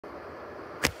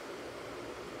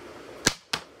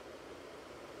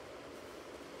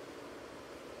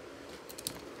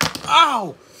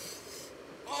Ow!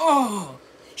 Oh!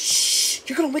 Shh!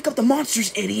 You're gonna wake up the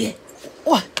monsters, idiot!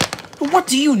 What? What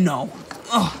do you know?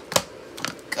 Oh!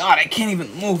 God, I can't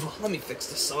even move. Let me fix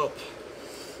this up.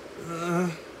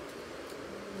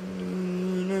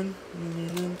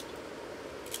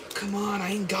 Come on,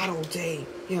 I ain't got all day.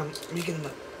 Yeah, I'm making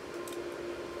them.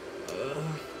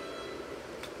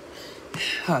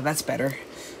 That's better.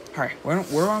 Alright,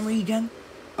 where are we again?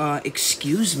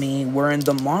 Excuse me, we're in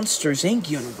the Monsters, Inc.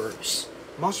 universe.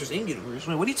 Monsters, Inc. universe?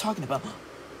 Wait, what are you talking about?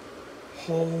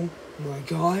 Oh my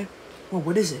god. Well,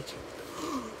 what is it?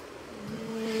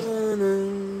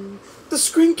 The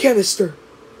screen canister!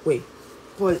 Wait,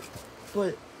 but...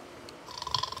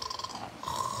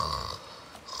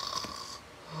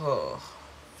 Oh,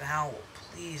 Val,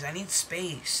 please, I need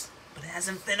space. But it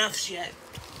hasn't finished yet.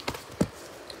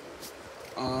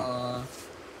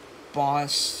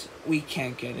 Boss, we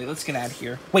can't get it. Let's get out of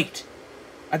here. Wait,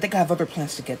 I think I have other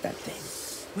plans to get that thing.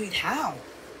 Wait, how?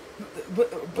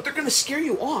 But they're gonna scare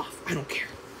you off. I don't care.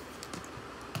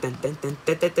 Dun dun dun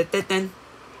dun dun dun dun dun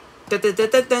dun dun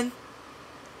dun dun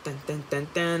dun dun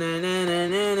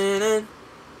dun dun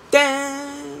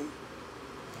dun.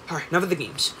 Alright, enough of the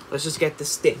games. Let's just get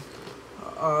this thing.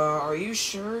 Are you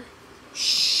sure?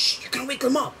 Shh, you're gonna wake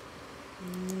them up.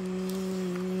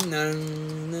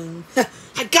 No.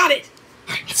 I got it!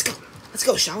 Alright, let's go. Let's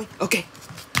go, shall we? Okay.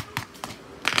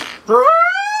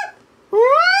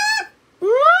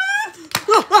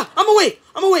 I'm awake!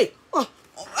 I'm awake! Oh,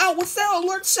 what's that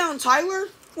alert sound, Tyler?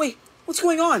 Wait, what's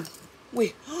going on?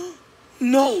 Wait.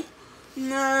 No.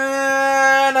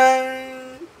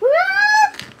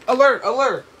 Alert,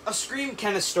 alert. A scream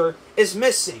canister is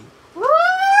missing.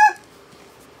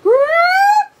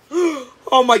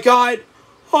 Oh my god.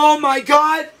 Oh my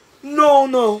god.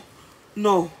 No.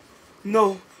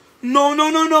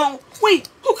 Wait,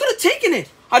 who could have taken it?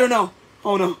 I don't know.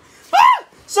 Oh no. Ah!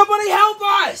 Somebody help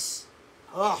us!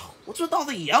 Oh, what's with all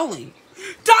the yelling?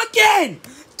 Duncan!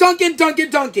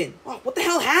 Oh, what the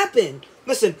hell happened?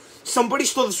 Listen, somebody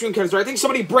stole the screen canister. I think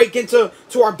somebody broke into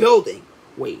our building.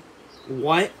 Wait,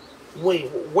 what? Wait,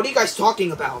 what are you guys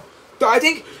talking about? I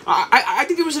think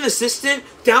there was an assistant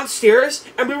downstairs,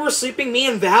 and we were sleeping, me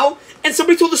and Val, and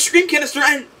somebody stole the screen canister,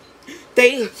 and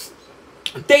they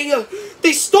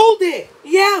stole it.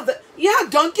 Yeah,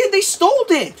 Duncan, they stole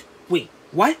it. Wait,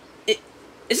 what? Is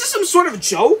this some sort of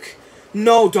joke?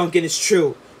 No, Duncan, it's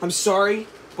true. I'm sorry,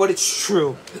 but it's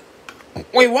true.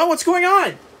 Wait, what? What's going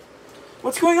on?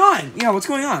 What's going on? Yeah, what's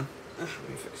going on? Let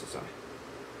me fix this up.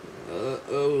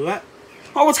 What?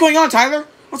 Oh, what's going on, Tyler?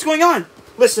 What's going on?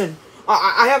 Listen,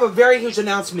 I have a very huge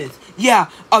announcement. Yeah,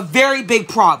 a very big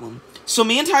problem. So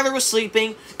me and Tyler were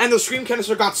sleeping, and the scream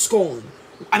canister got stolen.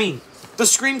 The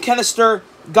scream canister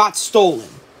got stolen.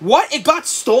 What? It got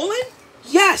stolen?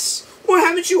 Yes. Well,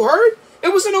 haven't you heard?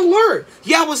 It was an alert.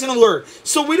 Yeah, it was an alert.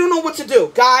 So we don't know what to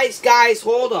do. Guys,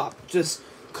 hold up. Just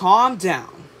calm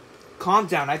down. Calm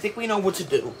down. I think we know what to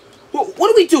do. What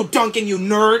do we do, Duncan, you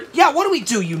nerd? Yeah, what do we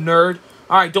do, you nerd?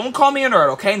 Alright, don't call me a nerd,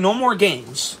 okay? No more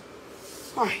games.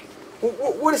 Alright.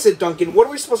 What is it, Duncan? What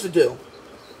are we supposed to do?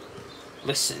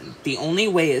 Listen, the only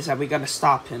way is that we gotta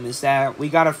stop him is that we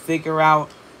gotta figure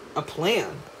out a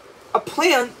plan. A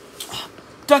plan?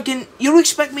 Duncan, you don't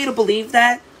expect me to believe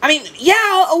that?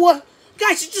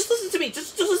 Guys, just listen to me.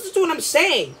 Just listen to what I'm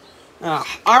saying.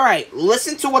 Alright,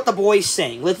 listen to what the boy's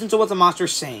saying. Listen to what the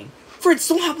monster's saying. Fritz,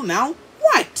 don't help him out.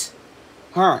 What?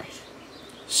 Alright.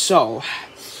 So,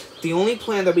 the only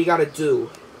plan that we gotta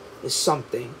do is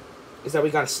that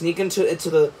we gotta sneak into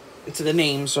the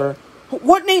names, or...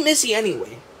 What name is he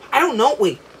anyway? I don't know.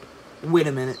 Wait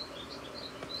a minute.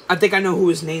 I think I know who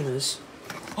his name is.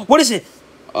 What is it?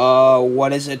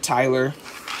 What is it, Tyler?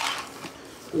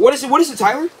 What is it,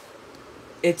 Tyler?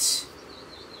 It's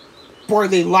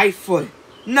Barley Lightfoot.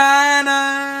 Later,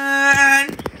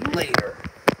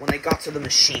 when I got to the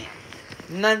machine.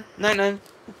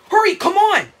 Hurry, come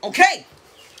on, okay?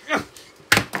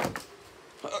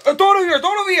 Throw it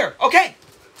over here, okay?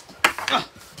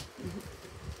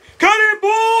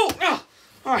 Cannonball!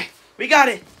 Alright, we got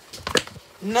it.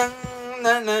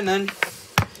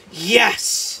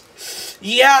 Yes!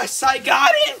 Yes, I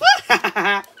got it!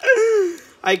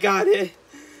 I got it.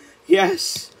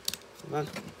 Yes.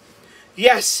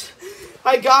 Yes,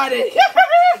 I got it.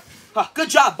 Good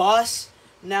job, boss.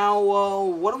 Now,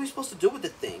 what are we supposed to do with the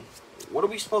thing? What are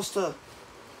we supposed to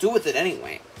do with it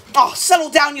anyway? Oh, settle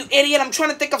down, you idiot. I'm trying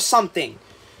to think of something.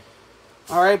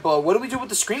 Alright, but what do we do with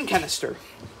the screen canister?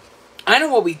 I know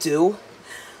what we do.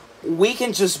 we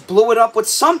can just blow it up with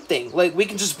something. Like, we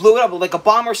can just blow it up with, like, a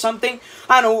bomb or something.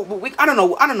 I don't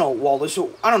know. I don't know, Walrus.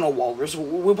 I don't know, Walrus.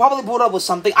 We'll probably blow it up with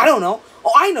something. I don't know.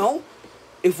 Oh, I know.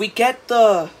 If we get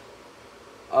the,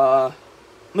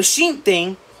 machine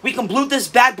thing, we can blow this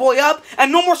bad boy up,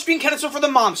 and no more screen canister for the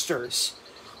monsters.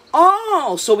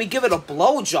 Oh, so we give it a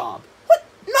blowjob. What?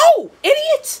 No,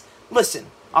 idiot!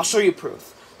 Listen, I'll show you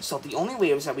proof. So the only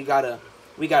way is that we gotta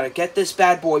get this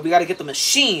bad boy, we gotta get the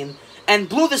machine, and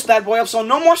blow this bad boy up, so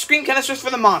no more screen canisters for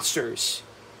the monsters.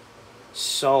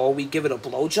 So we give it a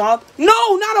blowjob?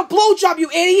 No, not a blowjob, you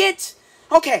idiot!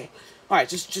 Okay, alright,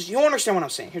 just you don't understand what I'm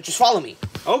saying. Here, just follow me.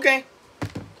 Okay.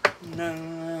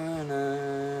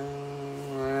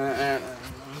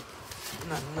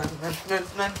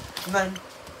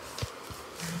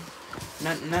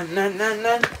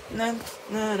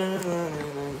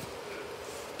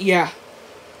 Yeah.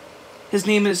 His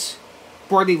name is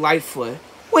Barley Lightfoot.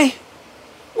 Wait,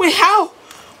 how?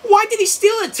 Why did he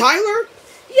steal it, Tyler?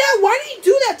 Yeah, why did he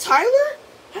do that, Tyler?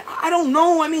 I don't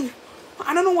know. I mean,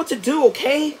 I don't know what to do,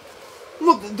 okay?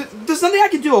 Look, there's nothing I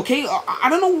can do, okay? I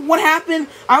don't know what happened.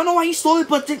 I don't know why he stole it,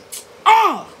 but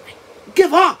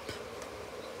give up.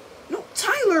 No,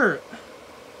 Tyler.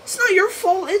 It's not your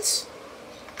fault. It's...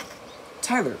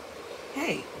 Tyler,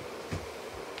 hey.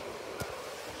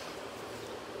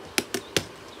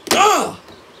 Ugh!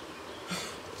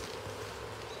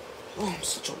 Oh, I'm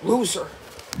such a loser.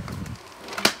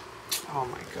 Oh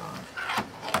my god.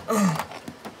 Ugh.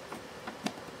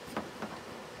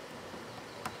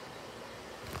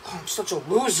 Oh, I'm such a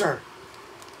loser.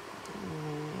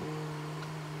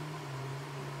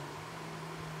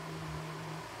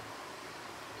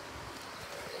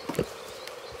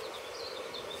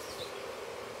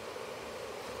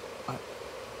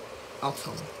 I'll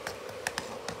tell him.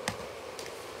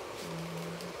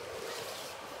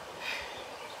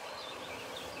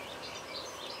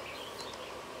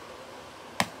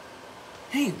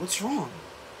 Hey, what's wrong?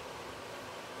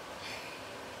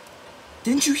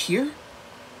 Didn't you hear?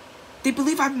 They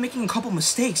believe I've been making a couple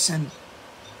mistakes, and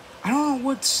I don't know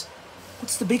what's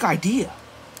the big idea.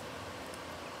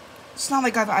 It's not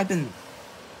like I've been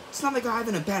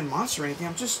a bad monster or anything.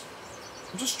 I'm just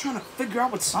trying to figure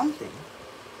out what's something.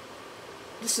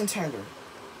 Listen, Tyler.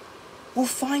 We'll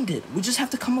find it. We just have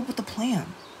to come up with a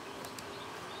plan.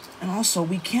 And also,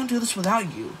 we can't do this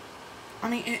without you. I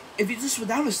mean, if you do this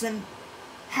without us, then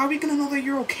how are we gonna know that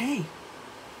you're okay?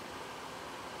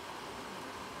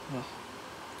 Well,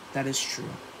 that is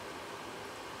true.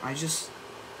 I just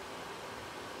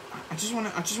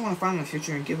wanna find my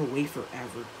future and give away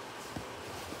forever.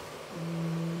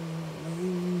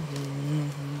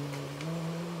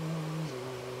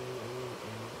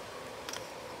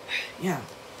 Yeah,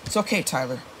 it's okay,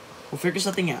 Tyler. We'll figure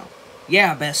something out.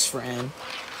 Yeah, best friend.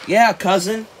 Yeah,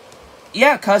 cousin.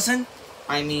 Yeah, cousin.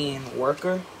 I mean,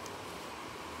 worker.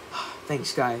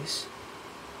 Thanks, guys.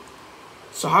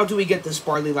 So how do we get this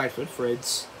Barley Lightfoot,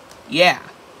 Fritz? Yeah,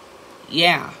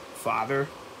 father.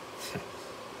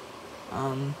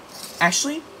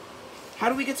 Actually, how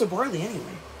do we get to Barley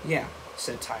anyway? Yeah,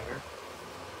 said Tyler.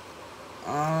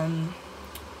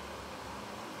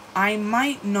 I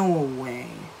might know a way.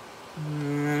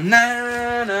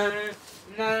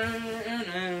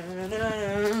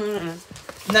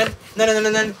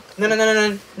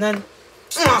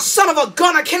 Oh, son of a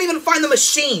gun! I can't even find the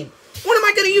machine. What am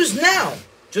I gonna use now?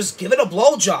 Just give it a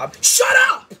blowjob. Shut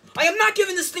up! I am not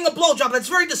giving this thing a blowjob. That's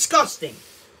very disgusting.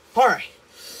 All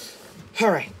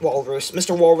right, Walrus,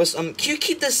 Mr. Walrus. Can you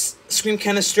keep this scream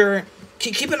canister?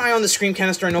 Keep an eye on the scream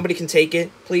canister and nobody can take it,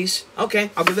 please?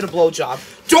 Okay, I'll give it a blowjob.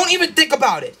 Don't even think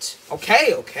about it!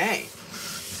 Okay.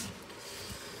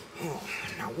 Oh,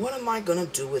 now what am I gonna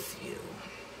do with you?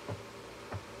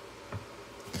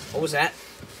 What was that?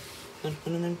 What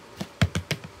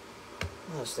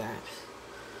was that?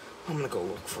 I'm gonna go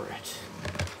look for it.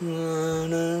 Let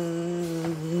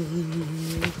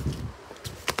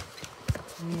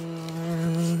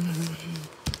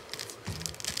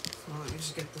me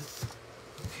just get the...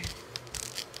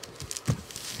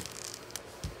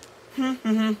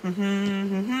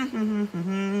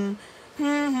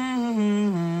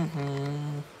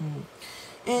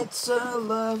 It's a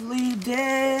lovely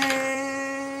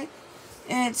day.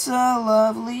 It's a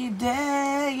lovely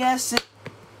day. Yes, it...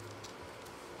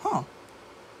 Huh.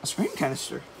 A screen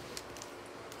canister.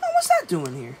 Oh, what's that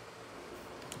doing here?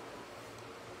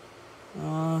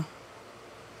 I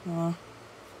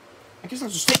guess I'll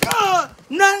just take...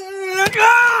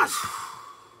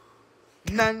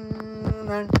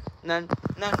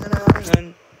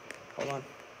 Hold on.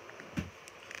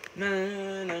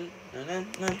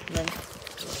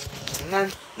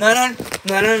 Alright.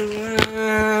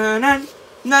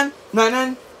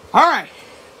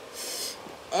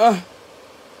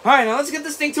 Alright, now let's get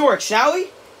this thing to work, shall we?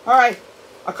 Alright.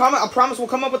 I promise we'll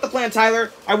come up with the plan,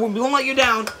 Tyler. We won't let you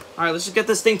down. Alright, let's just get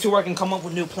this thing to work and come up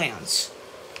with new plans.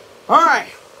 Alright.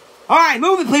 Alright,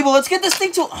 move it, people. Let's get this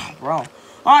thing to... Oh, bro.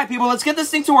 Alright, people, let's get this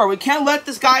thing to work. We can't let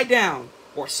this guy down.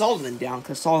 Or Sullivan down,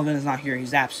 because Sullivan is not here.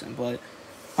 He's absent, but...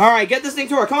 Alright, get this thing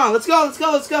to work. Come on, let's go, let's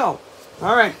go, let's go.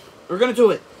 Alright, we're gonna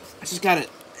do it. I just gotta...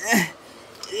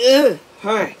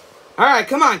 Alright. Alright,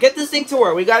 come on, get this thing to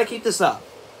work. We gotta keep this up.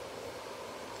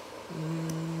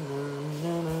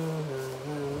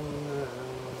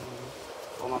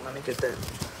 Hold on, let me get that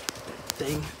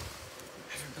thing.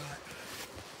 I forgot.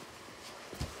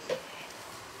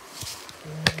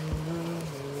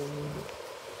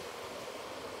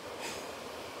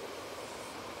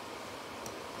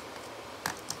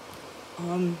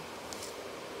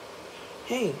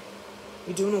 Hey,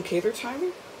 you doing okay there,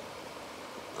 Tyler?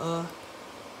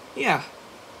 Yeah,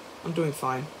 I'm doing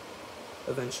fine.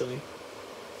 Eventually.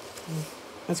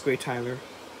 That's great, Tyler.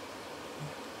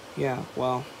 Yeah,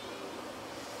 well,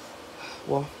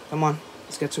 come on,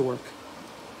 let's get to work.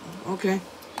 Okay.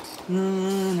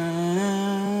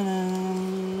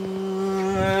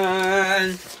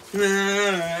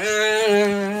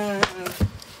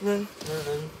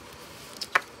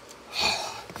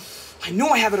 I know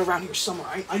I have it around here somewhere.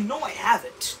 I know I have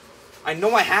it. I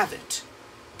know I have it.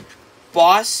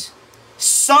 Boss,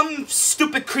 some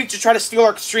stupid creature tried to steal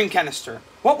our stream canister.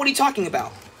 What are you talking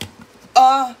about?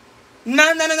 A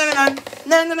minion.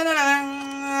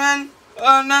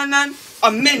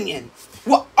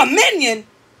 What? A minion?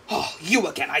 Oh, you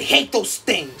again. I hate those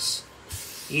things.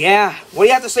 Yeah, what do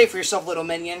you have to say for yourself, little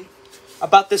minion?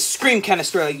 About this scream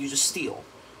canister that you just steal?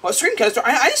 Well, scream canister?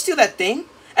 I didn't steal that thing.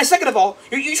 And second of all,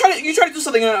 you try to do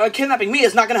something. Kidnapping me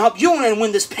is not going to help you and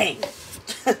win this pain.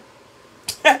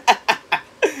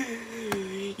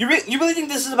 You really think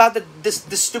this is about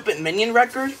this stupid minion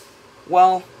record?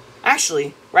 Well,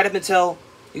 actually, right up until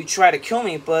you try to kill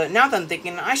me, but now that I'm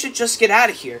thinking, I should just get out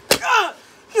of here.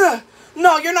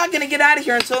 No, you're not gonna get out of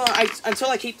here until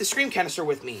I keep the scream canister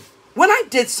with me. When I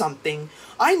did something,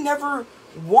 I never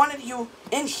wanted you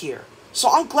in here. So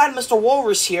I'm glad Mr.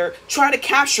 Walrus here tried to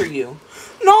capture you.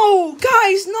 No,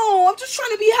 guys, no, I'm just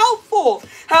trying to be helpful.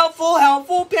 Helpful,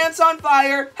 helpful, pants on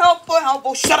fire. Helpful,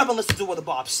 helpful. Shut up and listen to what the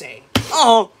Bobs say.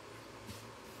 Oh,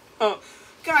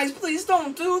 guys, please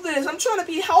don't do this. I'm trying to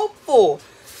be helpful.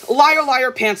 Liar,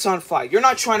 liar, pants on fire. You're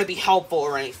not trying to be helpful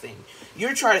or anything.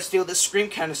 You're trying to steal this scream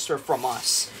canister from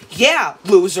us. Yeah,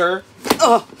 loser.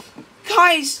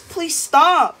 Guys, please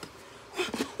stop.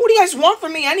 What do you guys want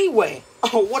from me anyway?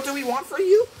 Oh, what do we want for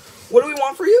you? What do we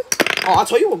want for you? Oh, I'll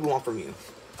tell you what we want from you.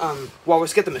 Well,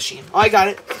 let's get the machine. Oh, I got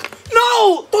it.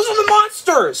 No! Those are the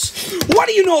monsters! What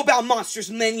do you know about monsters,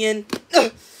 minion?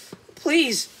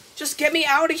 Please, just get me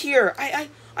out of here. I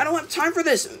don't have time for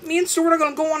this. Me and Stuart are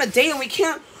gonna go on a date and we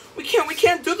can't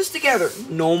do this together.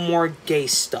 No more gay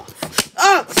stuff.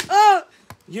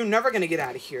 You're never gonna get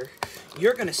out of here.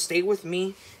 You're gonna stay with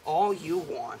me all you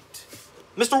want.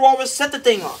 Mr. Walrus, set the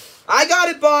thing off. I got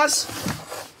it, boss.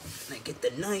 And I get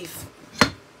the knife.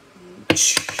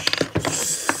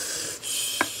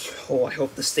 Oh, I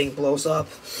hope this thing blows up.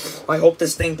 I hope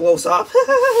this thing blows up.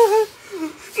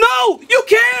 No, you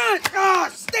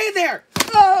can't. Stay there.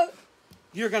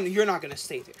 You're not gonna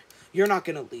stay there. You're not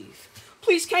gonna leave.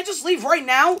 Please, can I just leave right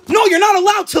now? No, you're not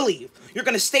allowed to leave. You're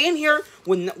gonna stay in here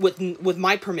with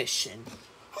my permission.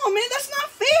 Oh man, that's not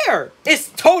fair. It's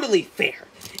totally fair.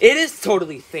 It is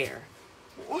totally fair.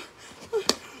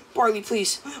 Barley,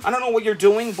 please. I don't know what you're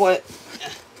doing, but...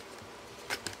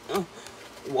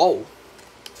 Whoa.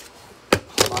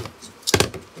 Hold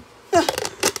on.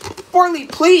 Barley,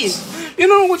 please. You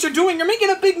don't know what you're doing. You're making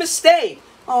a big mistake.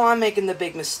 Oh, I'm making the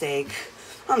big mistake.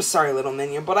 I'm sorry, little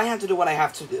minion, but I have to do what I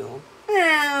have to do.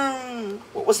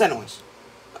 What's that noise?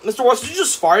 Mr. Watson, you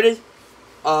just farted?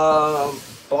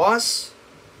 Boss?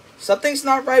 Something's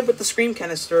not right with the scream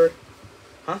canister.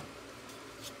 Huh?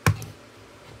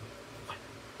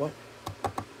 What?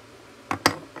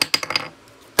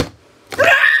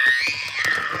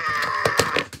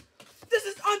 This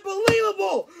is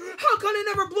unbelievable! How come it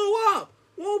never blew up?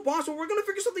 Whoa, boss, well, we're gonna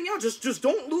figure something out. Just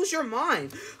don't lose your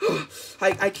mind.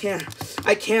 I can't.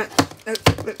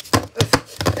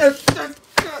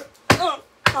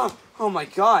 Oh my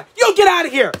god. You get out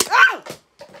of here!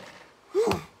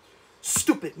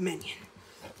 Stupid minion.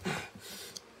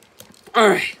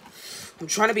 Alright. I'm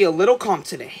trying to be a little calm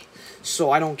today,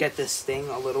 so I don't get this thing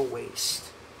a little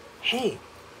waste. Hey,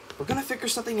 we're gonna figure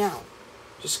something out.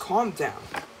 Just calm down.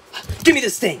 Give me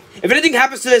this thing. If anything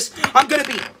happens to this, I'm gonna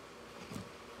be...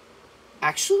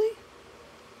 Actually,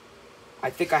 I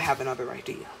think I have another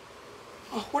idea.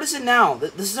 Oh, what is it now?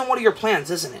 This isn't one of your plans,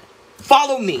 isn't it?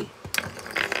 Follow me.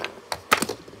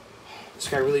 This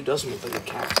guy really does move like a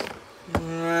cat.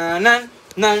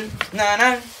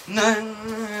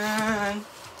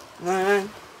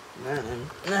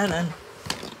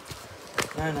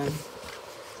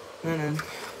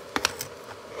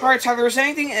 Alright, Tyler, is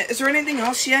there anything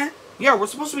else yet? Yeah, we're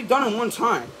supposed to be done in one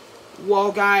time.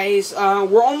 Well, guys,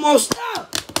 we're almost...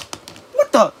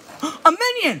 What the? A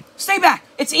minion! Stay back!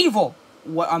 It's evil!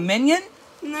 What, a minion?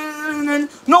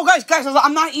 No, guys,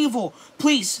 I'm not evil.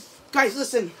 Please. Guys,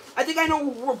 listen. I think I know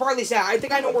where Barley's at. I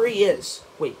think I know where he is.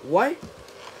 Wait, what?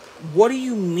 What do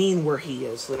you mean where he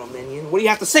is, little minion? What do you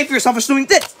have to say for yourself for doing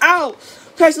this? Ow!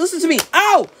 Guys, listen to me.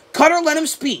 Ow! Cutter, let him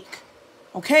speak.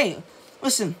 Okay,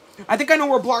 listen. I think I know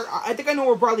where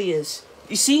Barley is.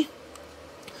 You see?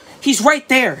 He's right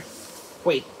there.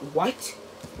 Wait, what?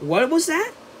 What was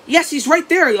that? Yes, he's right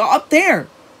there, up there.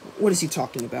 What is he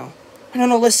talking about? I don't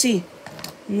know, let's see.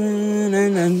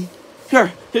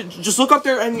 Here, just look up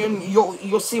there and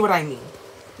you'll see what I mean.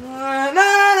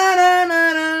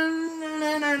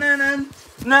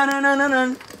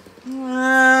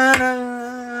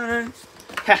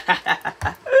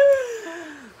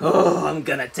 Oh, I'm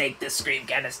gonna take this scream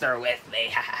canister with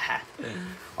me.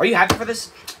 Are you happy for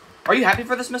this? Are you happy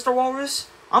for this, Mr. Walrus?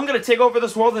 I'm gonna take over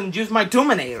this world and use my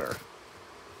Doominator.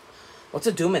 What's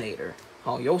a Doominator?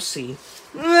 Oh, you'll see.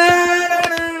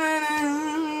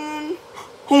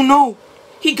 Oh no!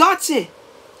 He got it!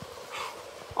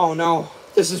 Oh no.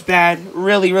 This is bad.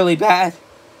 Really, really bad.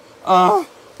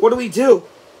 What do we do?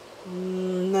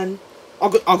 Then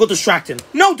I'll go distract him.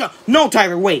 No,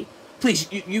 Tyler, wait. Please,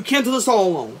 you can't do this all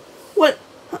alone. What?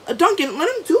 Duncan, let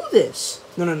him do this.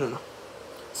 No.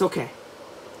 It's okay.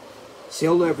 Say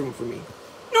hello to everyone for me.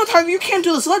 No, Tyler, you can't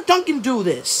do this. Let Duncan do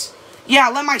this. Yeah,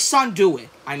 let my son do it.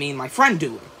 I mean, my friend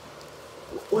do it.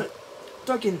 What?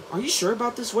 Duncan, are you sure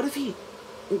about this? What if he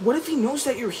knows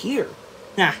that you're here?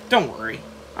 Nah, don't worry.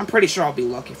 I'm pretty sure I'll be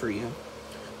lucky for you.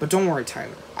 But don't worry,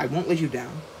 Tyler. I won't let you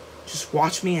down. Just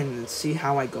watch me and see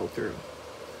how I go through.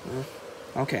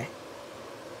 Okay.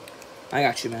 I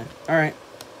got you, man. Alright.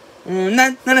 Good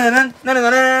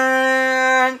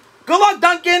luck,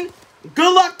 Duncan!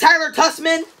 Good luck, Tyler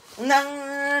Tussman!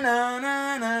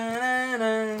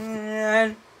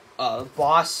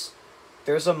 Boss,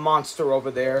 there's a monster over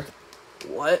there.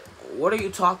 What? What are you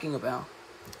talking about?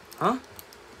 Huh?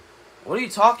 What are you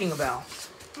talking about?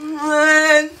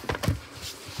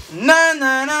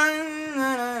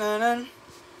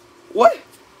 What?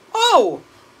 Oh!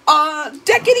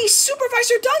 Deputy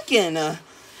Supervisor Duncan!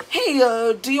 Hey,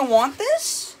 do you want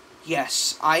this?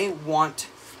 Yes, I want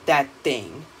that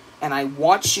thing. And I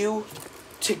want you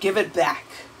to give it back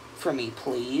for me,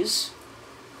 please.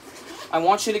 I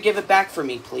want you to give it back for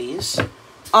me, please.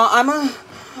 I'm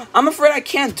afraid I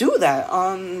can't do that.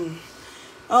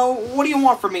 What do you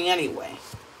want from me anyway?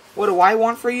 What do I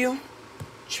want for you?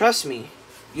 Trust me,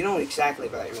 you know exactly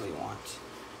what I really want.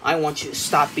 I want you to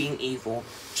stop being evil,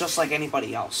 just like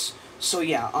anybody else. So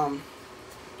yeah,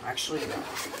 actually, I'm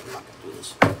not gonna do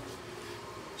this.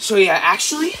 So yeah,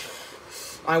 actually,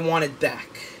 I want it back.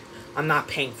 I'm not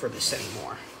paying for this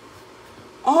anymore.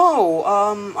 Oh,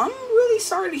 I'm really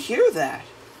sorry to hear that.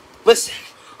 Listen,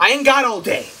 I ain't got all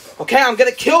day, okay? I'm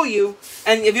gonna kill you,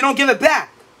 and if you don't give it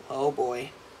back... Oh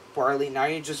boy, Barley, now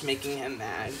you're just making him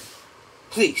mad.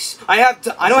 Please, I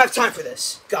don't have time for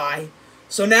this, guy.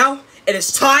 So now, it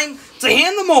is time to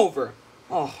hand them over.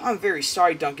 Oh, I'm very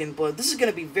sorry, Duncan, but this is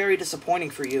gonna be very disappointing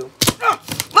for you.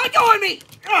 Let go of me!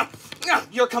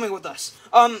 You're coming with us.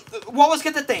 Wallace,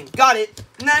 get the thing. Got it.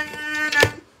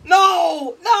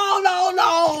 No!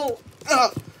 No!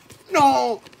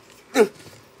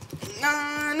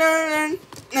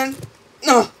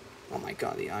 Oh my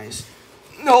god, the eyes.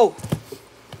 No!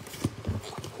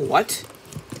 What?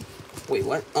 Wait,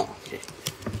 what? Oh, okay.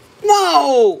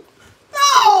 No!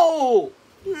 No!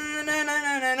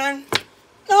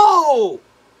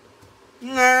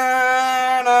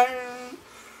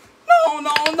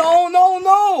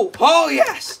 No! Oh,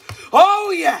 yes!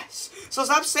 Oh, yes! So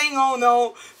stop saying oh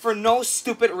no for no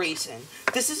stupid reason.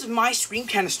 This is my scream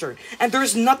canister, and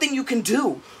there's nothing you can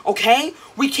do, okay?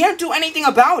 We can't do anything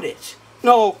about it.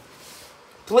 No.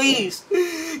 Please.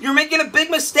 You're making a big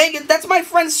mistake, and that's my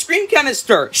friend's scream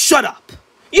canister. Shut up.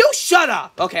 You shut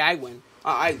up. Okay, I win.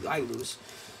 I lose.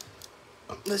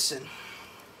 Listen.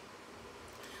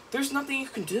 There's nothing you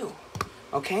can do,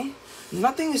 okay?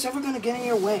 Nothing is ever going to get in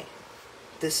your way.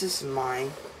 This is my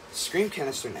scream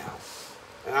canister now.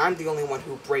 And I'm the only one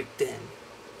who braked in.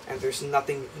 and there's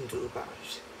nothing you can do about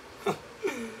it.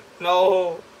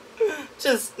 No.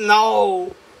 Just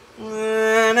no.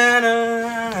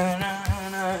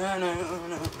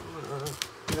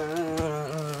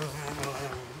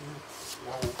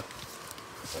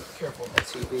 Careful with that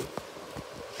TV.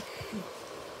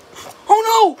 Oh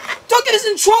no! Duncan is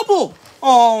in trouble!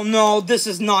 Oh no, this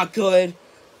is not good.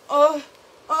 Tyler,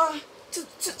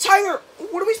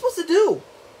 what are we supposed to do?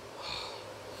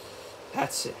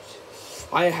 That's it.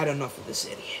 I had enough of this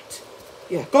idiot.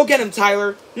 Yeah, go get him,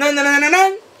 Tyler. Nun, nun, nun, nun,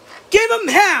 nun. Give him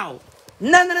hell!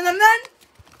 Nun, nun, nun, nun, nun.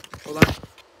 Hold on.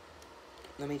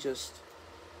 Let me just...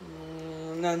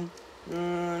 Nun, nun,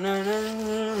 nun, nun,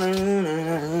 nun,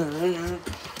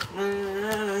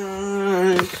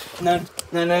 nun,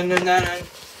 nun, nun, nun,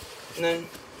 nun.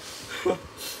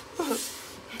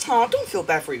 Oh, don't feel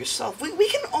bad for yourself. We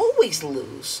can always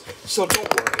lose. So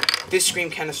don't worry. This scream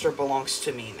canister belongs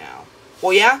to me now.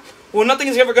 Well, yeah? Well, nothing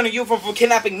is ever going to you for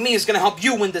kidnapping me is going to help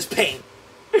you win this pain.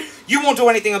 You won't do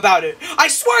anything about it. I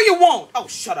swear you won't. Oh,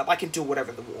 shut up. I can do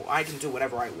whatever I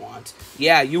want.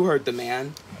 Yeah, you heard the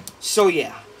man. So,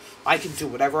 yeah. I can do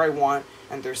whatever I want,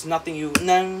 and there's nothing you...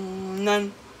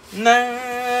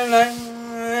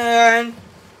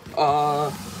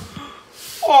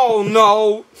 Oh,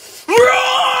 no.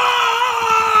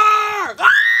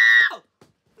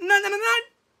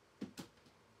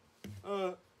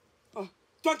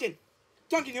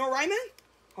 Duncan, you alright, man?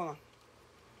 Hold on.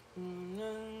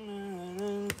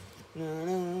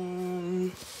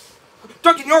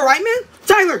 Duncan, you alright, man?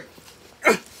 Tyler!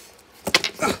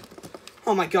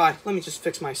 Oh my god, let me just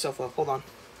fix myself up. Hold on.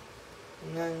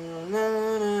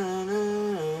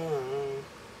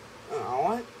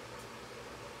 What?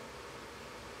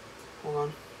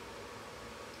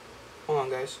 Hold on,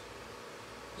 guys.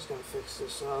 Just gonna fix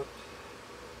this up.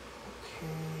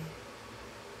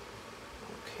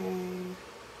 Okay.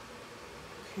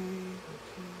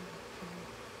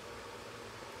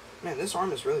 Man, this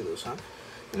arm is really loose, huh?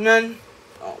 And then...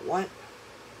 Oh, what?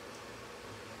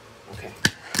 Okay.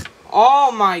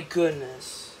 Oh, my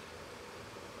goodness.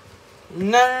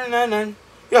 No.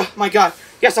 Yeah, my god.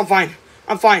 Yes, I'm fine.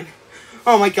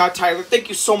 Oh, my god, Tyler. Thank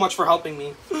you so much for helping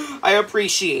me. I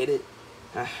appreciate it.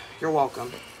 You're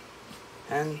welcome.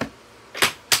 And... I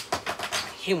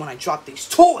hate when I drop these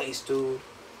toys, dude.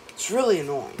 It's really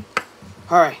annoying.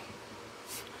 Alright.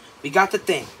 We got the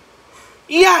thing.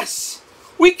 Yes!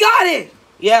 We got it!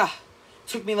 Yeah.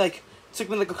 Took me like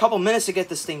a couple minutes to get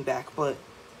this thing back, but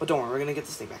don't worry, we're gonna get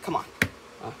this thing back. Come on.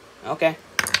 Okay.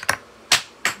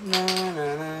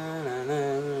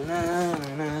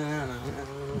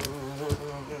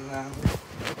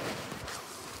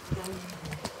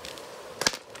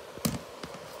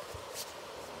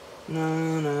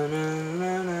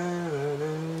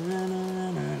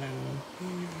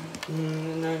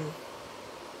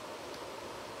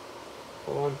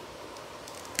 Hold on.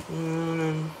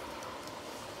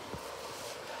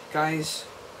 Guys,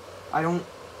 I don't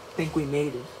think we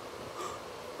made it.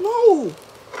 No!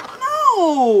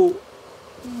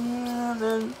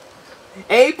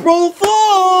 April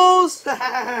Fools!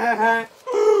 The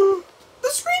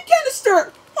screen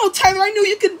canister! Oh, Tyler, I knew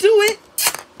you could do it!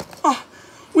 Oh,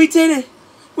 we did it!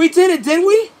 We did it, didn't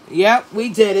we? Yep, we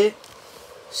did it.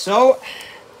 So,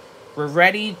 we're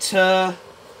ready to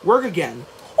work again.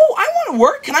 Oh, I want to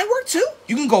work. Can I work too?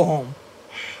 You can go home.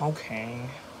 Okay.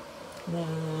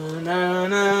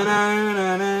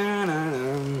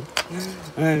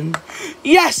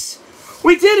 Yes!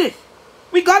 We did it!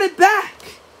 We got it back!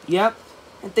 Yep.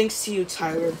 And thanks to you,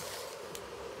 Tyler.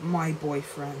 My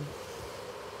boyfriend.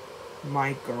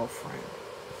 My girlfriend.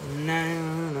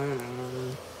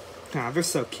 Ah, they're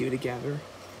so cute together.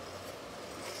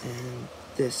 And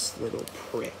this little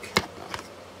prick.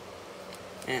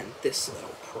 And this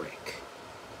little prick.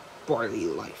 Barley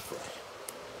Lightfoot.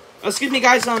 Excuse me,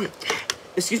 guys, I'm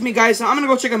gonna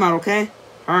go check him out, okay?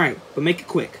 Alright, but make it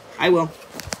quick. I will.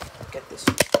 Get this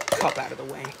cup out of the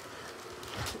way.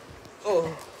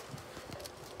 Oh.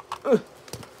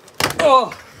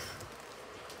 Oh.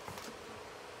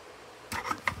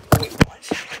 Wait,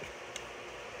 what?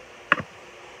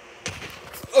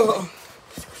 Oh.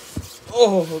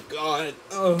 Oh, God.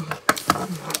 Oh.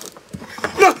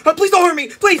 No, please don't hurt me.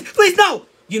 Please, no.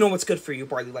 You know what's good for you,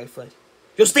 Barley Lightfoot.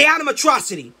 You'll stay out of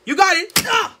atrocity. You got it.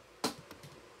 Ah!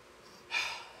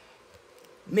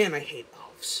 Man, I hate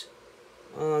elves.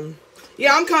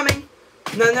 Yeah, I'm coming.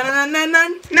 None.